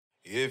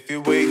If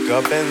you wake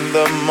up in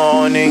the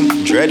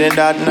morning, dreading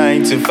that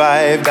 9 to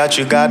 5 that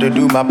you gotta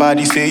do, my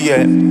body say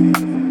yeah,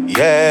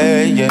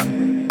 yeah, yeah.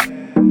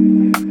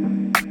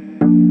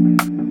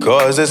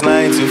 Cause it's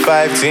 9 to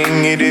 5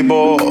 thing in the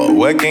ball,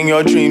 working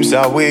your dreams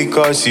away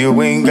cause you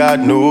ain't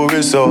got no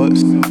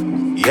resource,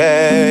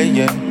 yeah,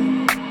 yeah.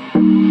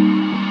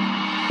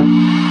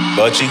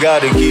 But you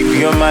gotta keep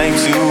your mind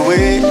to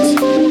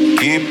it,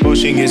 keep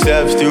pushing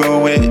yourself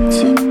through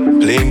it.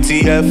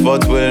 Plenty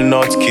effort will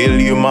not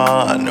kill you,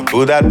 man.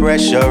 Put that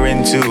pressure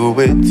into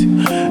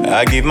it.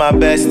 I give my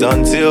best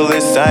until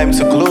it's time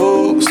to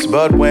close.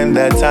 But when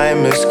that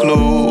time is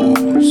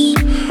close,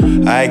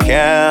 I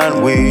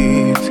can't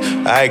wait.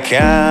 I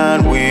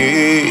can't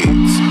wait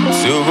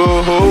to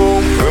go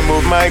home,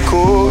 remove my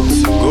coat,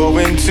 go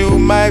into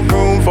my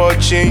room for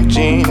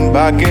changing.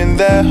 Back in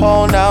the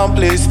hall now,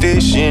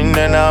 PlayStation,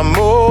 and I'm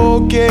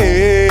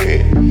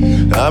okay.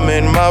 I'm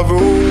in my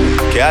room,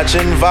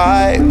 catching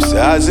vibes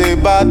as a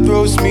bat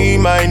throws me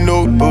my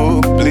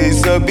notebook.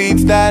 Plays a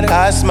beat that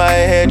has my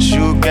head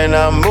shook, and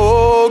I'm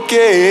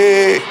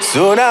okay.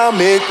 So now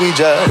make me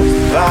just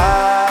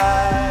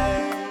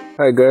vibe.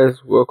 Hi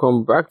guys,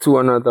 welcome back to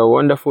another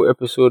wonderful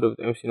episode of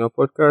the MC Now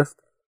podcast.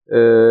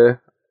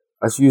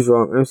 As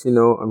usual, I'm MC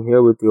Now. I'm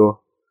here with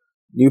your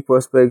new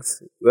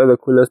prospects. We're the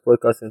coolest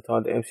podcast in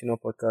town, the MC Now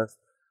podcast.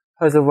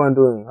 How's everyone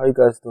doing? How you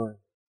guys doing?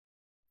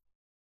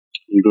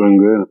 I'm doing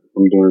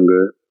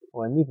good.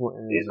 Oh, I need more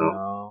energy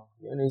now.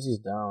 Your energy is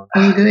down.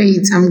 I'm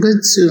great. I'm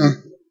good too.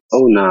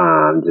 Oh,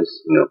 nah, I'm just,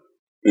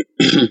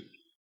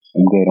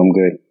 I'm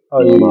good. How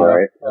are you? I'm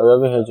alright. Yeah, we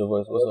haven't heard your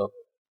voice. What's up?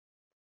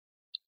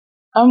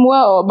 I'm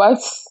well, but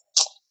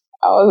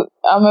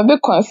I'm a bit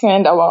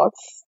concerned about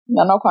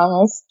Nana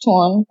Kwame's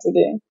tone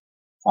today.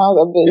 Sounds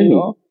a bit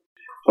low.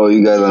 Oh,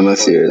 you guys are not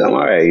serious. I'm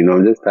alright.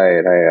 I'm just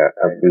tired.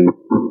 I've been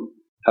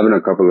having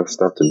a couple of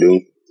stuff to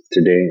do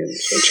today,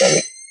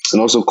 and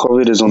also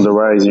COVID is on the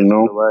rise.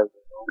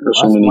 There's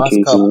so many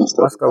cases and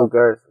stuff. Mask up,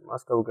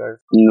 guys.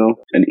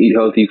 And eat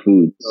healthy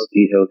food.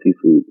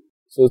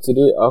 So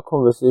today our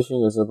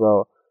conversation is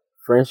about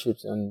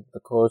friendships and the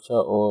culture,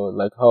 or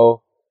like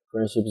how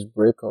friendships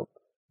break up.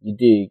 You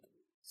dig?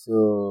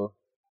 So,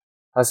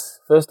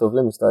 first off,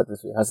 let me start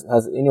this way. Has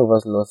any of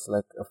us lost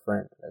like a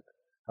friend? Like,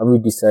 have we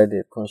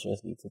decided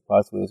consciously to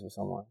part ways with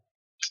someone?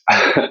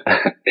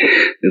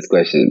 This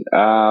question.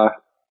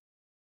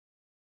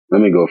 Let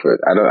me go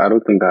first. I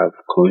don't think I've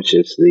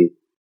consciously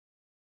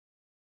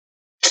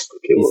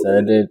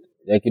decided.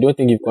 Like, you don't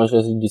think you've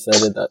consciously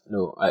decided that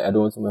no, I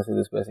don't want to mess with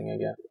this person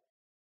again?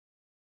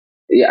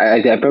 Yeah,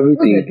 I probably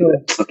think.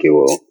 Okay,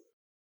 well,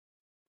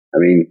 I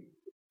mean,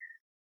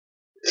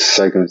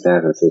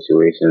 circumstances and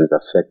situations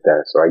affect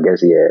that. So I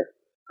guess,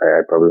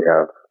 I probably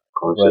have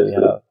consciously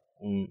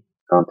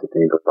come to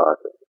think about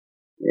it.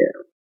 Yeah.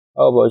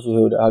 How about you,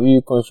 Hilda? Have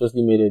you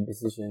consciously made a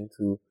decision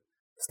to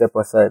step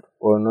aside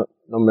or not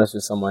mess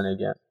with someone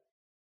again?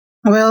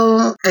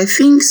 Well, I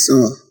think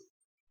so.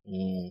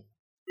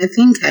 I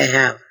think I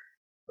have.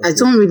 Okay. I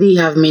don't really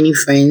have many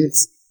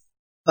friends,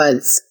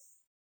 but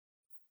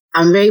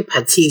I'm very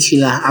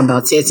particular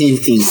about certain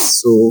things.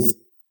 So,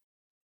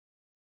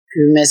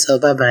 you mess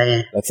up,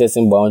 bye-bye. Like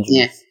setting boundaries.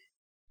 Yeah.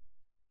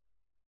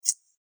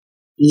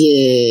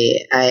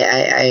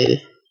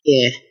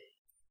 Yeah.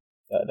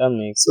 That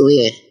makes so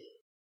yeah.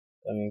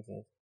 That makes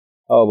sense.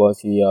 How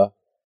about you,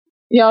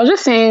 Yeah, I was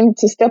just saying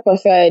to step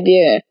aside,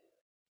 yeah.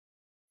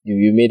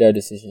 You made that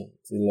decision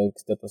to like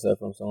step aside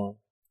from someone?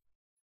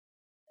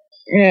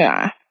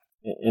 Yeah.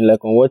 And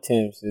like on what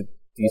terms did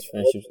these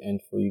friendships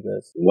end for you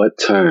guys? What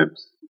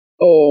terms?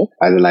 Oh.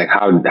 As in, like,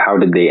 how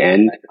did they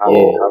end?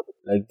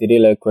 Like, did they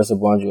like cross a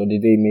boundary, or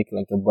did they make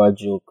like a bad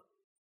joke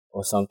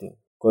or something?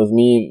 Because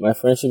my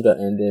friendship that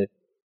ended,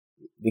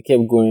 they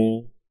kept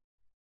going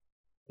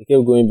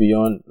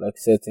beyond like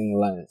certain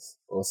lines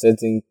or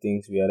certain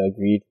things we had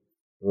agreed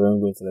we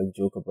weren't going to like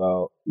joke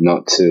about.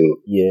 Not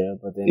to. Yeah,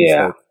 but then it's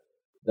like,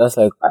 that's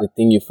like the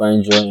thing you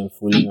find joy in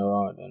fooling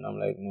around, and I'm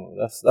like, no,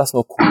 that's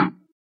not cool.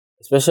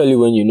 Especially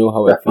when you know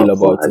how I feel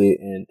about it,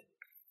 and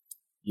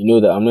you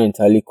know that I'm not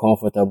entirely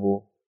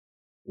comfortable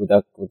with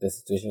a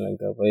situation like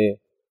that. But yeah,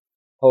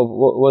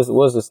 what's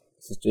the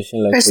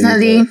situation like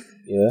personally? For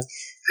you guys?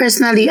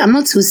 Personally, I'm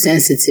not too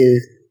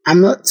sensitive.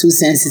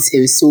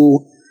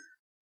 So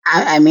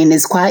I mean,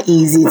 it's quite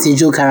easy to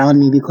joke around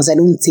me because I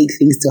don't take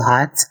things to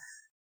heart.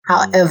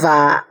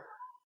 However,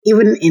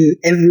 even in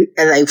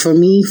every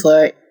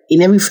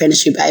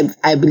friendship,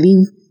 I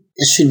believe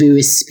there should be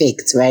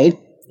respect, right?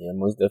 Yeah,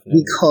 most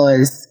definitely.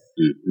 Because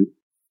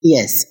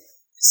yes,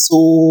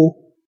 so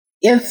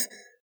if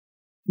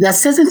there are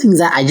certain things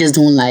that I just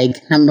don't like.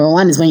 Number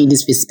one is when you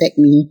disrespect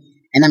me,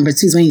 and number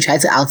two is when you try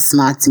to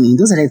outsmart me.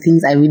 Those are the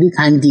things I really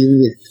can't deal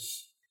with.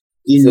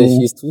 She's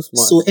too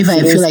smart. So if I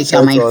feel like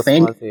you're my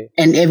friend,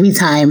 and every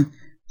time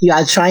you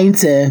are trying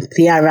to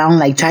play around,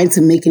 like trying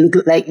to make it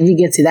look like you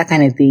get to that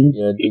kind of thing,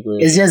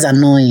 it's just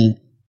annoying.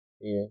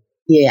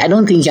 Yeah, I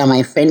don't think you're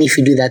my friend if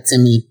you do that to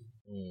me.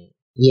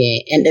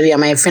 Yeah, and if you're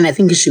my friend, I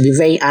think you should be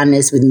very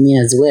honest with me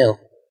as well.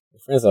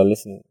 Your friends are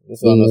listening. This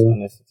one is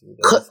honesty.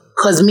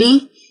 Because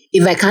me,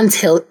 if I can't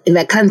tell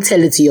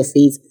it to your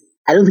face,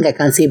 I don't think I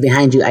can say it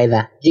behind you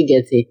either. Do you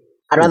get it?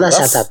 I'd rather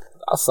shut up.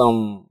 That's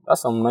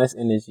some nice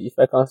energy. If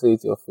I can't say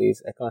it to your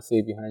face, I can't say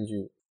it behind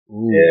you.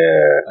 Ooh,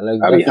 Yeah, I like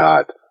that'd be that.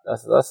 hard.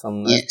 That's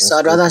some nice. Yeah, so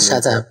I'd rather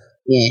shut up.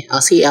 Yeah,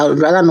 I'd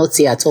rather not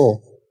say at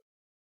all.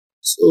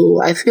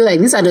 So I feel like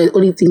these are the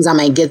only things that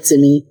might get to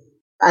me.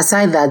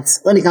 Aside that,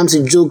 when it comes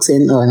to jokes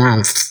and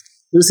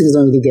those things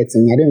don't really get to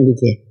me. I don't really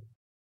care.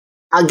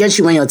 I'll get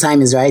you when your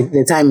time is right.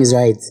 The time is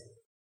right.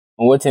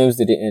 On what terms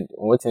did it end?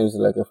 On what terms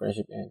did like a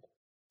friendship end?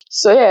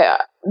 So yeah,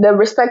 the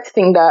respect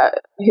thing that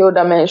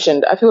Hilda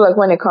mentioned, I feel like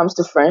when it comes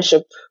to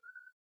friendships,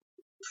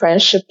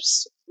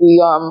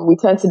 we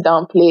tend to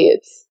downplay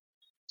it.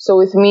 So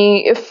with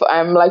me, if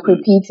I'm like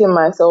repeating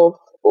myself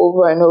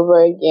over and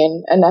over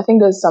again, and I think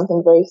there's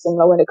something very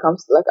similar when it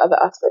comes to like other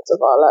aspects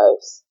of our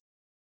lives,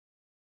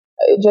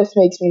 it just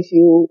makes me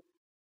feel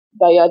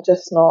that you're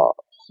just not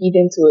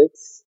heeding to it.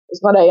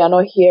 It's not that you're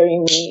not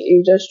hearing me,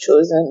 you've just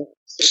chosen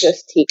to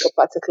just take a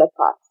particular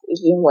path,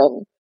 even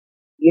when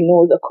you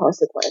know the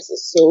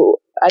consequences. So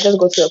I just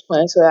got to a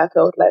point where I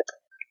felt like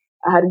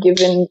I had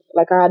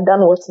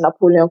done what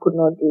Napoleon could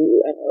not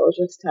do, and it was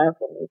just time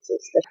for me to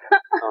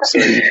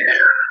step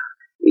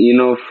You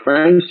know,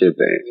 friendship,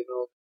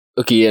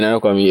 Okay, yeah, now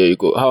come here. You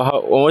go. How?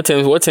 On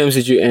what terms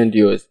did you end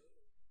yours?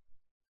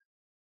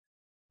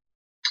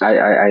 I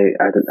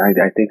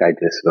think I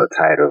just got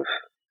tired of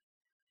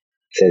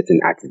certain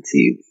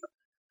attitudes,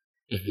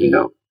 you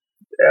know,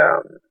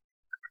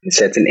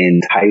 certain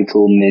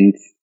entitlement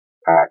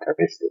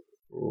characteristics.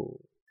 Oh,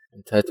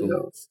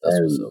 entitlements. That's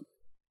what's up.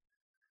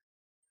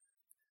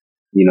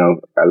 You know,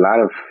 a lot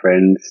of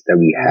friends that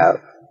we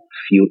have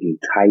feel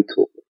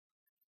entitled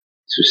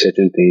to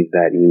certain things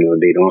that, you know,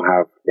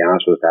 they're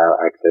not supposed to have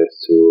access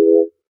to.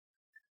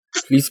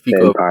 Please speak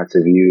certain up. parts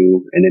of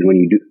you. And then when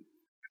you do,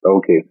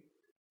 okay.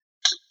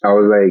 I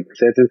was like,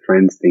 certain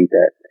friends think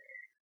that,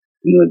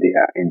 you know, they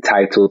are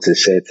entitled to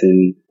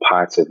certain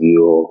parts of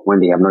you, or when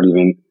they have not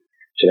even,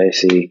 should I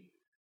say,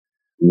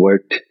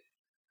 worked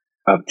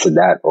up to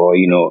that, or,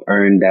 you know,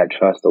 earned that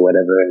trust or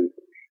whatever. And,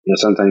 you know,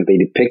 sometimes they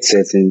depict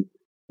certain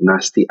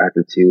nasty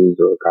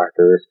attitudes or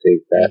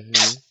characteristics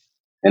that,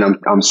 and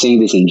I'm saying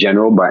this in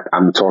general, but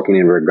I'm talking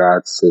in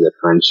regards to the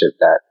friendship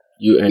that,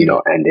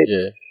 ended.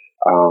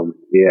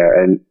 Yeah.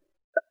 And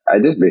I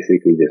just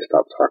basically just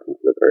stopped talking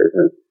to the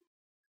person.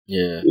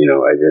 Yeah. You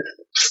know, I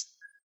just,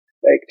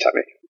 like,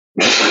 Charlie.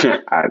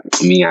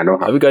 I don't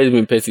have. Have you guys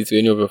been petty to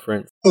any of your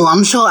friends? Oh,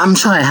 I'm sure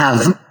I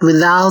have,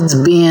 without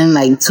being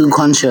like too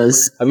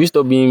conscious. Have you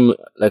stopped being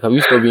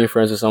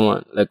friends with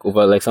someone like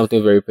over like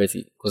something very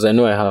petty? Because I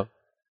know I have.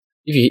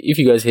 If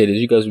you guys hear this,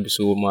 you guys will be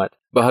so mad.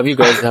 But have you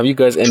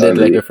guys ended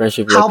like a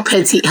friendship? Like,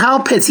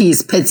 How petty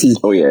is petty?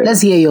 Oh yeah.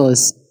 Let's hear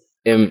yours.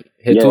 Her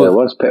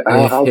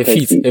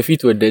petty? Her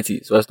feet were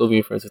dirty, so I stopped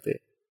being friends with her.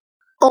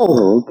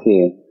 Oh,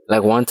 okay.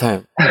 Like one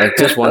time, like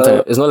just one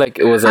time. It's not like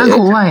it was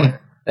why?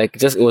 Like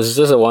it was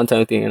just a one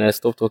time thing, and I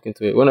stopped talking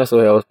to her. When I saw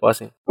her, I was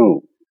passing.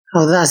 Oh,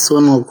 that's so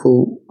not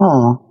cool.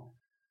 Oh,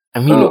 I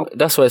mean, look,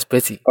 that's why it's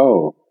petty.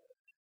 Oh,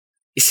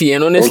 You see,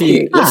 and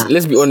honestly, okay.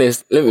 let's be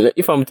honest.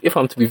 If I'm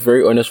to be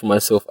very honest with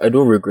myself, I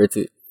don't regret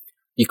it,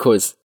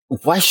 because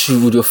why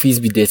would your feet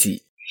be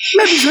dirty?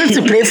 Maybe she went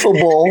to play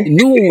football.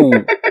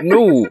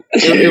 No,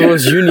 it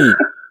was uni.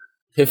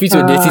 Her feet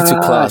were dirty to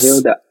class.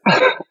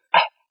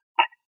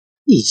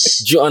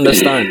 Do you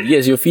understand?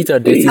 Yes, your feet are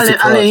dirty to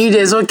class. Alan, you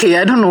just okay.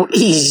 I don't know.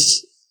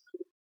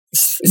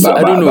 So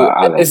I don't know.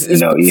 Alan, it's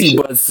petty,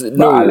 but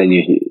no. Alan,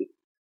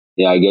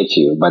 yeah, I get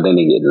you. But then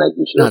again, like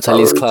you should. No,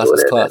 Charlie, it's class.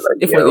 It's class.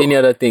 Like, if it was any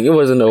other thing, it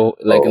wasn't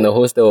in the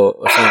hostel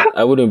or something,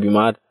 I wouldn't be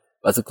mad.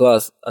 But it's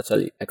class,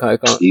 actually. I can't.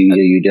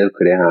 You just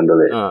couldn't handle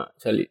it.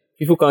 Charlie,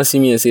 people can't see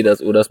me and say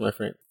that's my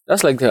friend.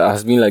 That's like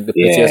has been like the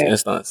pettiest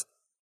instance.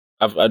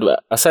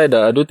 Aside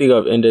that, I don't think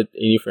I've ended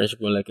any friendship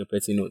on like a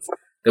petty note.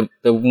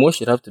 The most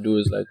you'd have to do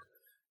is like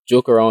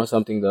joke around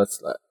something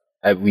that's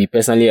like we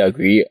personally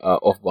agree are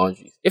off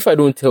boundaries. If I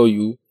don't tell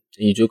you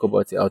and you joke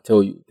about it, I'll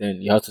tell you.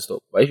 Then you have to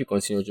stop. But if you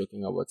continue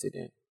joking about it,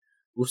 then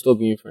we'll stop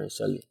being friends,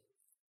 Charlie.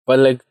 But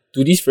like,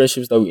 do these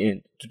friendships that we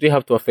end, do they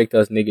have to affect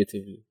us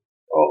negatively?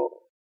 Oh,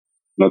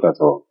 not at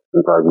all.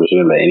 Because we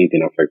shouldn't let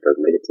anything affect us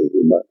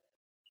negatively. But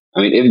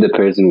I mean, if the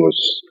person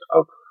was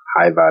of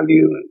high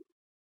value and,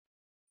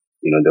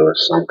 you know, there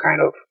was some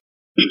kind of,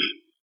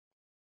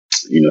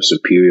 you know,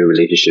 superior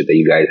relationship that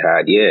you guys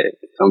had, yeah,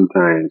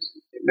 sometimes,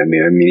 I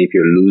mean, if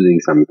you're losing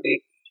something,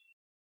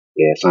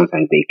 yeah,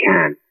 sometimes they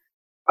can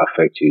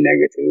affect you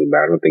negatively, but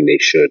I don't think they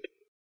should,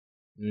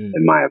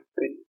 in my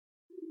opinion.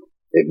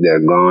 If they're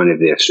gone,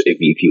 if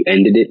you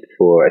ended it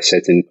for a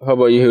certain... How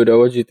about you, Hilda?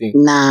 What do you think?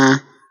 Nah.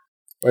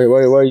 Why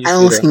you I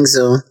don't think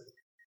so.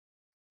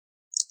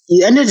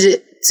 You ended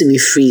it to be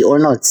free or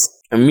not?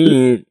 I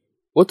mean,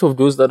 what of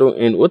those that don't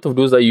end? What of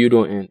those that you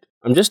don't end?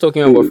 I'm just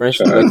talking about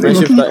friendships, like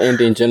friendships that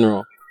end in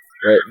general,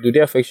 right? Do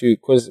they affect you?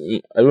 Because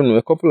I don't know,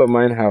 a couple of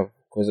mine have.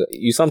 Because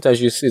sometimes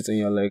you sit and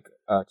you're like,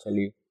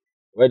 Charlie,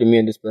 why did me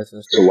and this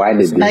person stop? So why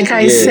did like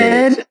I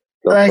said,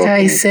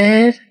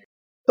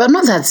 But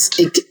not that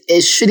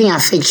it shouldn't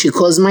affect you,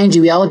 because mind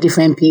you, we are all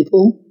different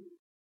people.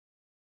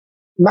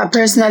 But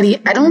personally,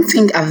 I don't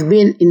think I've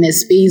been in a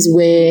space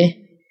where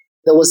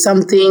there was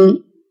something,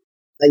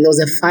 like there was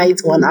a fight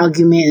or an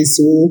argument, and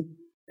so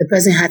the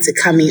person had to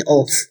cut me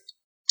off.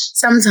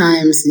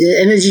 Sometimes the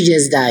energy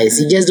just dies.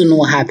 You just don't know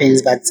what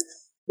happens, but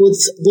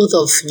both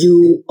of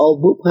you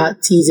or both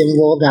parties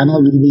involved are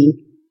not really.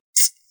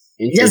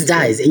 It just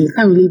dies, and you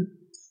can't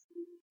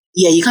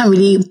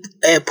really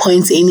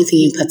point to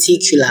anything in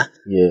particular.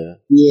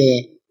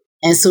 Yeah.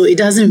 And so it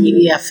doesn't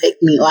really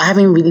affect me, or I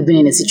haven't really been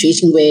in a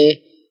situation where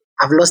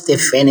I've lost a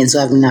friend and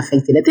so I've been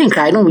affected. I think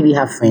I don't really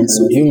have friends.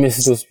 So. Do you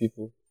miss those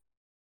people?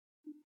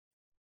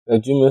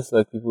 Like, do you miss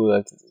like people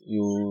that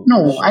you?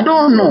 No, I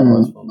don't know.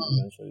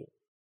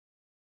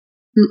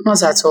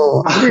 Not at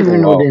all. I don't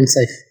even know them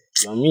safe.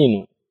 I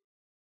mean,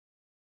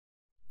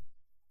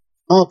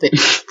 small bit.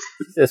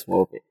 It's a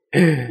small bit.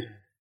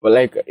 But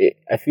like,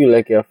 I feel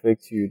like it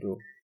affects you though.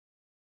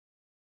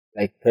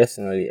 Like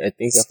personally, I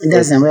think it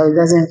doesn't. Well, it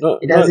doesn't. No,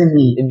 it doesn't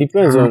mean. It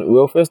depends on.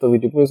 Well, first off,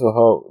 it depends on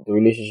how the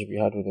relationship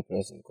you had with the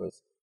person.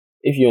 Because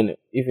if you're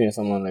and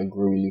someone like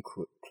grow really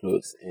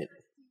close, and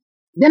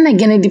then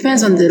again, it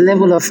depends on the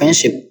level of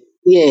friendship.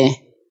 Yeah.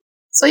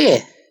 So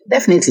yeah,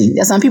 definitely.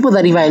 There's some people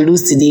that if I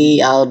lose today,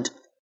 it'll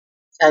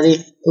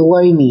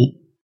worry me.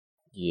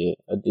 Yeah,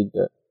 I dig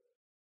that.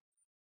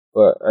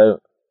 But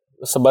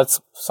but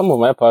some of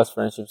my past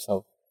friendships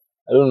have.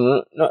 I don't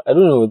know. No, I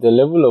don't know. The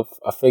level of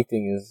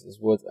affecting is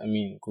what I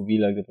mean. Could be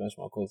like the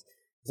benchmark, because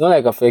it's not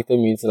like affected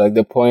me to like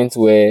the point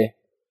where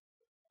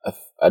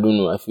I don't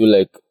know. I feel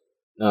like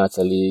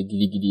actually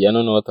giddy. I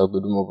don't know what I'll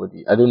do my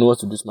body. I don't know what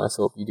to do to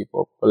myself.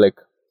 Pop. But like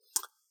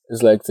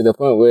it's like to the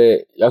point where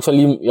you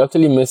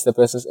actually miss the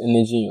person's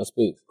energy in your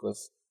space,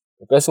 because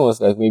the person was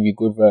like maybe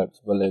good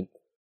vibes, but like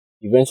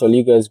eventually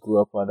you guys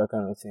grew up or that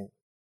kind of thing.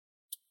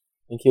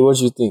 Okay, what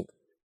do you think?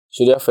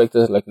 Should it affect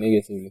us like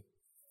negatively?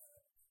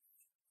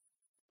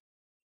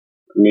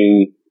 I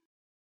mean,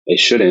 it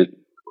shouldn't,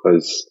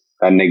 because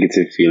that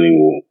negative feeling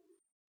will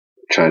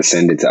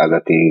transcend into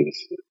other things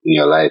in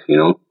your life, you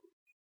know?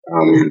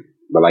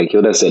 But like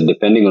Hilda said,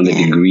 depending on the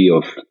degree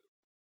of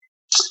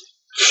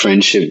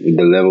friendship,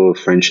 the level of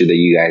friendship that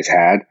you guys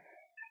had,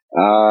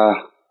 I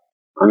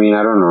mean,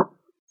 I don't know.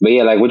 But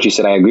yeah, like what you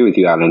said, I agree with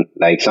you, Alan.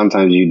 Like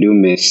sometimes you do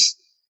miss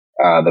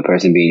the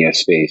person being in your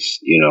space,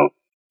 you know?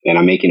 And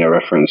I'm making a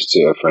reference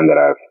to a friend that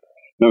I've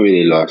not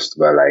really lost,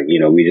 but like,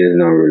 you know, we just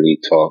don't really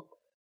talk.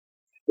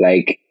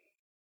 Like,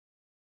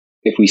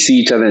 if we see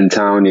each other in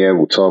town, yeah,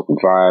 we'll talk, we'll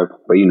vibe.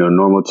 But, you know,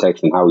 normal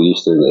text and how we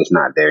used to, it's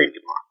not there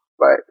anymore.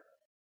 But,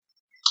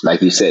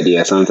 like you said,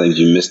 yeah, sometimes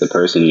you miss the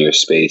person in your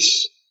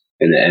space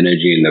and the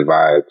energy and the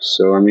vibe.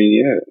 So, I mean,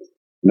 yeah.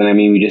 Then, I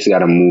mean, we just got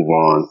to move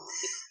on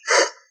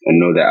and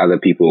know that other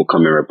people will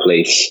come and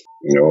replace,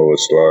 you know, what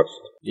was lost.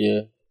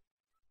 Yeah,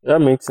 that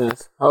makes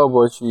sense. How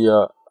about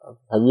you?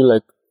 Have you,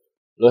 like,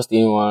 lost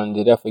anyone?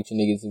 Did it affect you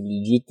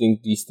negatively? Do you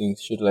think these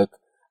things should, like,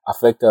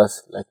 affect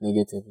us like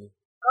negatively?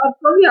 I'd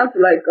probably have to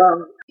like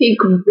take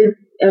bits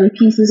and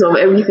pieces of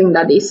everything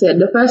that they said.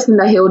 The first thing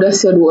that Hilda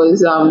said was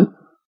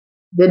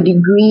the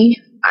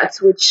degree at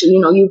which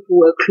you people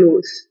were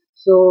close.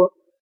 So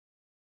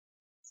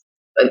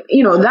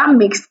that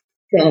makes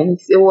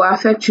sense. It will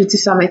affect you to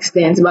some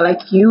extent, but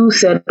like you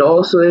said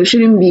also, it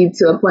shouldn't be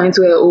to a point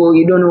where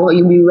you don't know,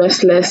 you'll be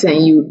restless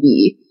and you'll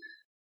be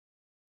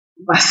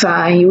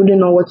basa and you wouldn't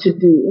know what to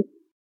do.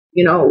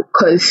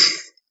 Because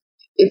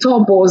it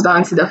all boils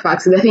down to the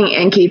fact that I think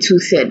NK2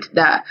 said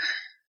that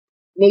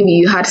maybe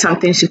you had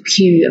something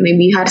superior,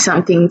 maybe you had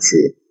something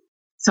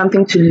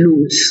to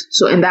lose.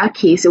 So in that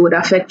case, it would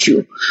affect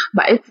you.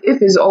 But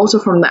if it's also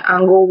from the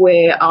angle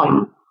where,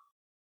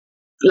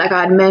 like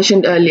I had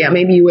mentioned earlier,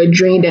 maybe you were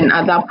drained and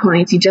at that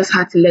point you just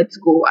had to let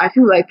go, I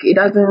feel like it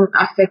doesn't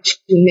affect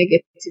you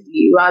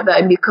negatively. Rather,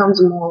 it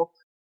becomes more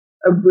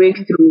a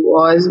breakthrough,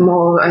 or is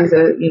more as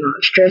a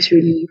stress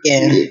relief.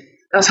 Yeah.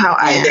 That's how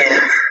I do.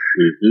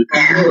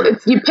 Mm-hmm. So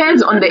it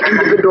depends on the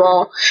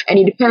individual and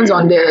it depends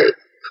on the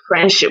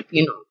friendship,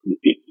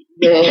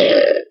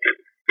 the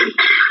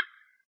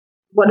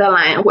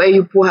borderline where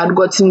you had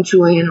gotten to,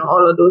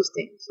 all of those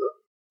things. So.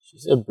 She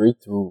said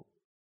breakthrough.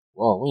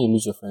 Wow, when you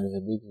lose your friend, it's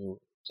a breakthrough.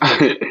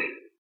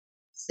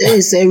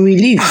 It's a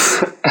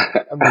relief.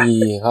 That'd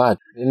be hard.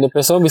 And the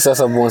person besides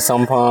someone.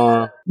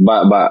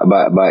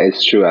 But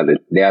it's true.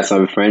 There are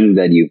some friends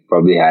that you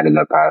probably had in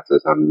the past or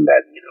something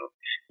that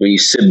when you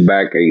sit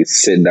back and you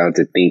sit down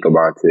to think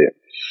about it,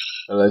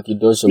 like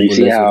you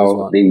see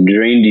how they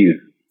drained you.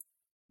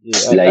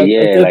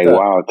 Yeah,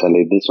 wow,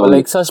 Tali, this one. But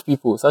like such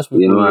people, such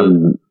people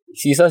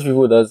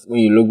that when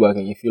you look back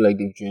and you feel like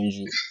they've drained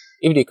you,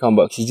 if they come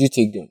back, should you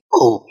take them?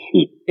 Oh,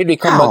 if they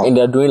come back and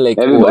they're doing like,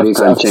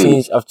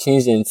 I've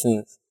changed them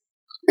since.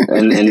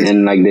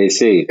 and like they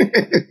say,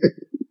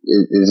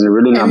 it's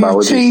really not about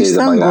what you say, it's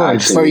about your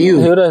action. For you.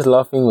 Hilda is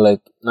laughing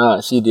like,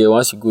 she there.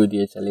 Once you go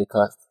there, Charlie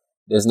cast.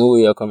 There's no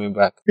way you're coming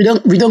back.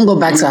 We don't go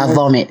back to our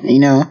vomit,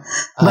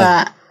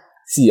 But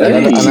see,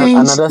 another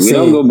we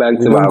don't go back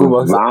to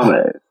our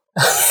vomit.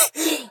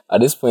 At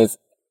this point,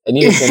 I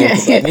need to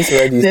write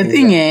these The things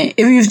thing down.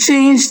 if you've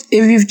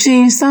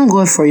changed, thank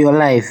God for your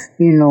life,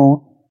 Mm-hmm.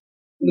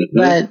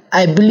 But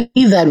I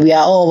believe that we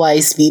are all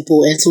wise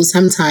people, and so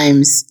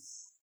sometimes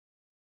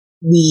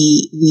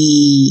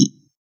we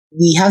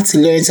have to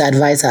learn to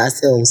advise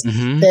ourselves.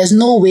 Mm-hmm. There's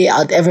no way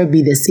I'd ever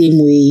be the same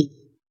way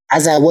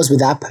as I was with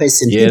that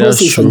person. Yeah, People that's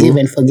say true. forgive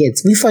and forget.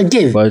 We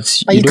forgive,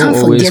 But but you don't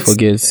can't always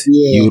forget.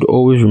 Yeah, You would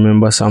always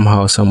remember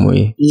somehow, some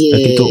way. Like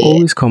it will yeah,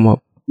 always come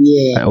up.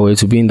 yeah. Or it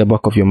will be in the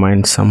back of your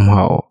mind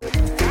somehow.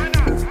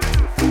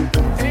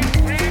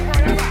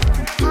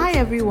 Hi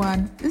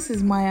everyone, this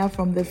is Maya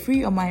from the Free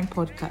Your Mind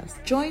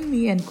podcast. Join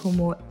me and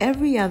Kumo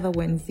every other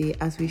Wednesday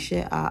as we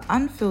share our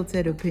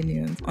unfiltered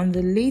opinions on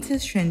the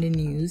latest trending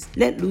news,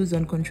 let loose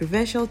on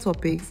controversial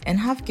topics, and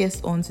have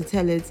guests on to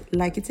tell it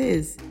like it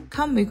is.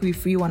 Come make we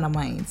free one of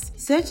minds.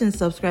 Search and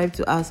subscribe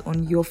to us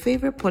on your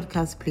favorite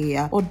podcast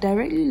player or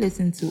directly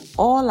listen to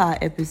all our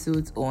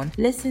episodes on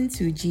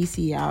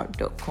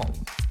listentogcr.com.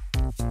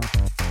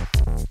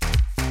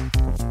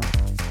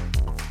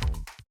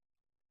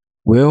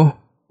 Well,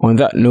 on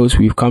that note,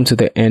 we've come to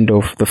the end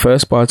of the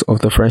first part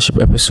of the friendship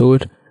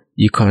episode.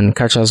 You can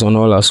catch us on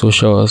all our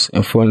socials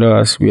and follow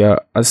us. We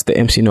are as the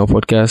MC No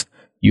Podcast.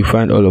 You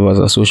find all of us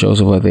our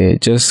socials over there.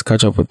 Just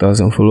catch up with us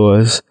and follow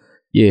us.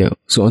 Yeah.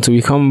 So until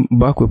we come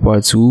back with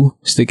part 2,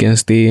 stick and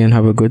stay and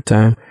have a good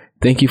time.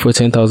 Thank you for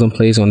 10,000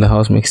 plays on the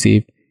house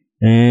mixtape.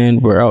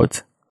 And we're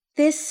out.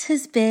 This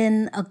has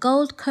been a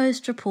Gold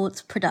Coast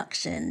Reports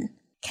production.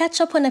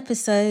 Catch up on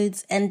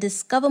episodes and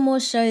discover more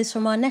shows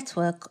from our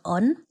network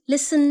on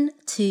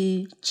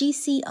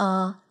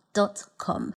listentogcr.com.